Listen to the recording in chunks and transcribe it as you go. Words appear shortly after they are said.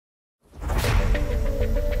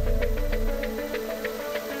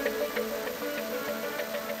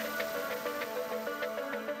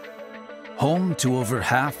Home to over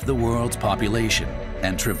half the world's population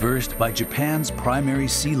and traversed by Japan's primary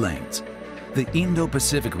sea lanes, the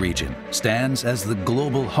Indo-Pacific region stands as the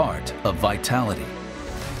global heart of vitality.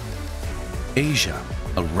 Asia,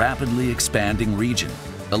 a rapidly expanding region,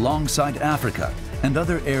 alongside Africa and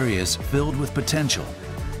other areas filled with potential,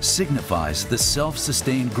 signifies the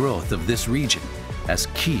self-sustained growth of this region as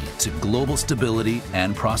key to global stability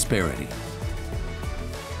and prosperity.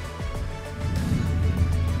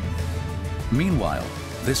 Meanwhile,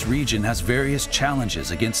 this region has various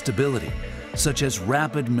challenges against stability, such as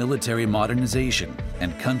rapid military modernization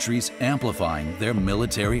and countries amplifying their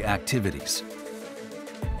military activities.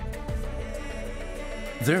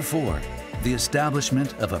 Therefore, the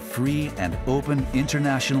establishment of a free and open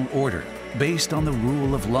international order based on the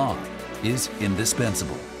rule of law is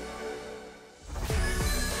indispensable.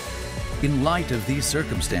 In light of these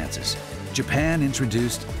circumstances, Japan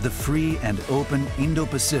introduced the Free and Open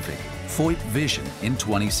Indo-Pacific FOIP vision in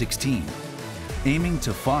 2016, aiming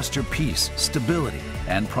to foster peace, stability,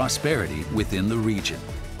 and prosperity within the region.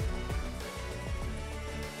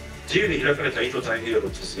 自由で開かれたインド太平洋の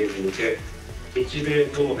実現に向け、日米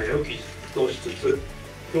同盟を基としつつ、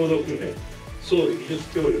共同訓練、装備技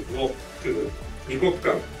術協力を含む二国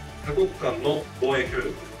間、多国間の防衛協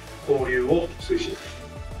力、交流を推進。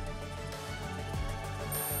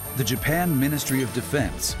The Japan Ministry of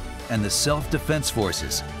Defense and the Self-Defense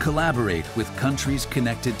Forces collaborate with countries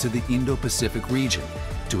connected to the Indo-Pacific region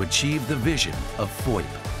to achieve the vision of FOIP.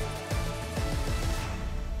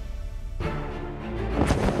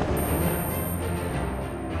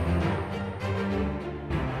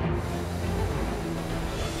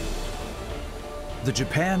 The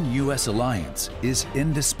Japan-US alliance is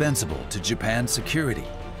indispensable to Japan's security,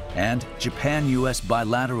 and Japan-US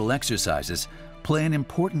bilateral exercises play an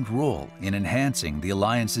important role in enhancing the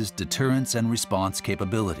alliance's deterrence and response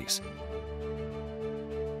capabilities.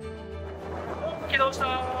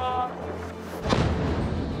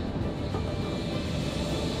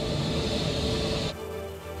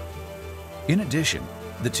 In addition,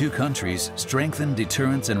 the two countries strengthen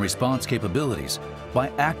deterrence and response capabilities by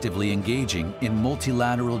actively engaging in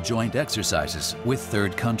multilateral joint exercises with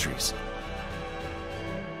third countries.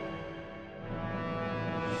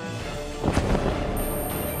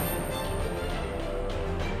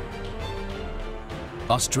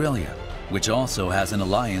 Australia, which also has an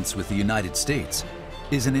alliance with the United States,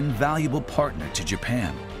 is an invaluable partner to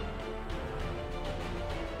Japan.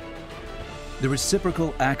 The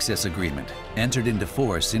Reciprocal Access Agreement entered into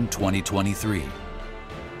force in 2023.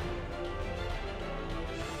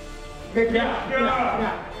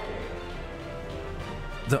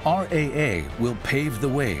 The RAA will pave the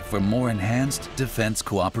way for more enhanced defense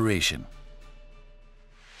cooperation.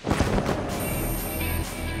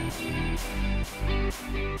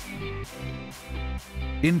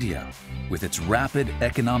 India, with its rapid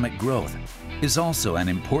economic growth, is also an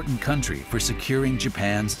important country for securing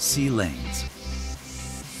Japan's sea lanes.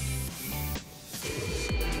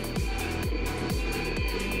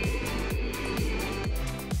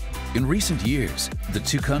 In recent years, the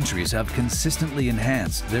two countries have consistently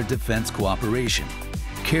enhanced their defense cooperation,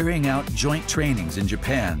 carrying out joint trainings in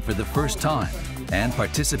Japan for the first time and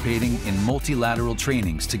participating in multilateral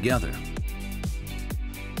trainings together.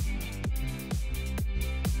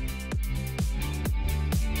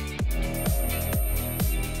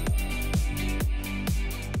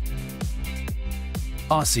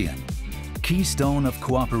 ASEAN, keystone of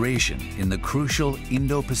cooperation in the crucial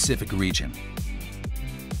Indo-Pacific region.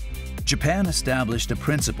 Japan established a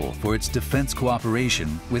principle for its defense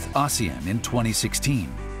cooperation with ASEAN in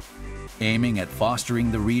 2016, aiming at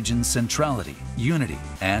fostering the region's centrality, unity,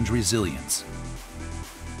 and resilience.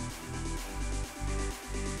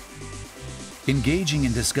 Engaging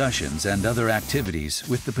in discussions and other activities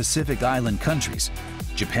with the Pacific Island countries,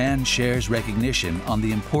 Japan shares recognition on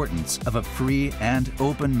the importance of a free and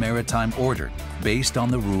open maritime order based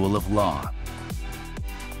on the rule of law.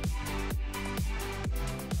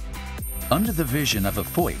 Under the vision of a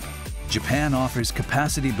FOIP, Japan offers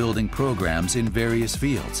capacity-building programs in various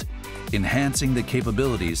fields, enhancing the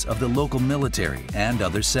capabilities of the local military and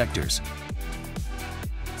other sectors.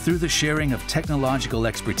 Through the sharing of technological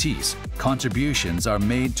expertise, contributions are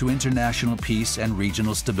made to international peace and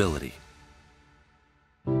regional stability.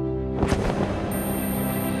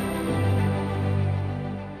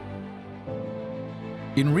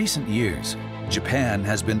 In recent years, Japan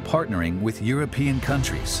has been partnering with European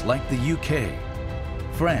countries like the UK,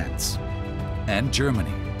 France, and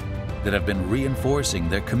Germany that have been reinforcing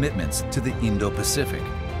their commitments to the Indo-Pacific.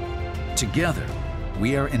 Together,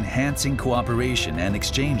 we are enhancing cooperation and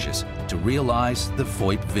exchanges to realize the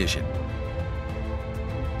FOIP vision.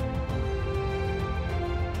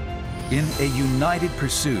 In a united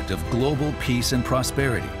pursuit of global peace and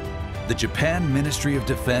prosperity, the Japan Ministry of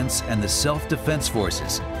Defense and the Self-Defense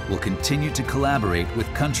Forces will continue to collaborate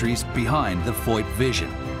with countries behind the FOIP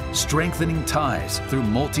vision, strengthening ties through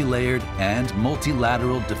multi-layered and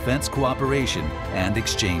multilateral defense cooperation and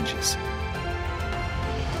exchanges.